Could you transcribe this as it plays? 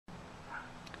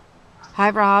Hi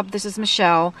Rob, this is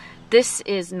Michelle. This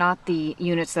is not the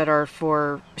units that are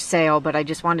for sale, but I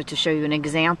just wanted to show you an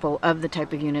example of the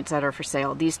type of units that are for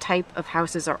sale. These type of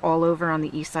houses are all over on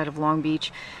the east side of Long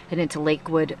Beach and into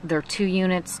Lakewood. They're 2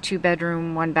 units, 2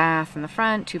 bedroom, 1 bath in the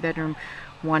front, 2 bedroom,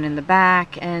 1 in the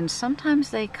back, and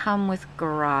sometimes they come with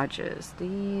garages.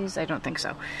 These, I don't think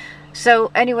so.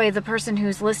 So anyway, the person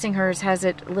who's listing hers has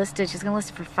it listed, she's gonna list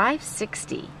it for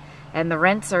 $560. And the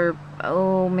rents are,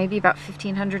 maybe about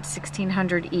 $1,500,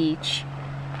 $1,600 each.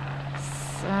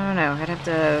 So, I don't know, I'd have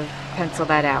to pencil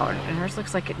that out. And hers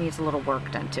looks like it needs a little work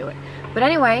done to it. But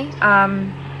anyway,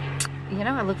 you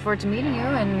know, I look forward to meeting you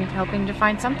and helping to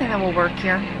find something that will work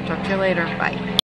here. Talk to you later. Bye.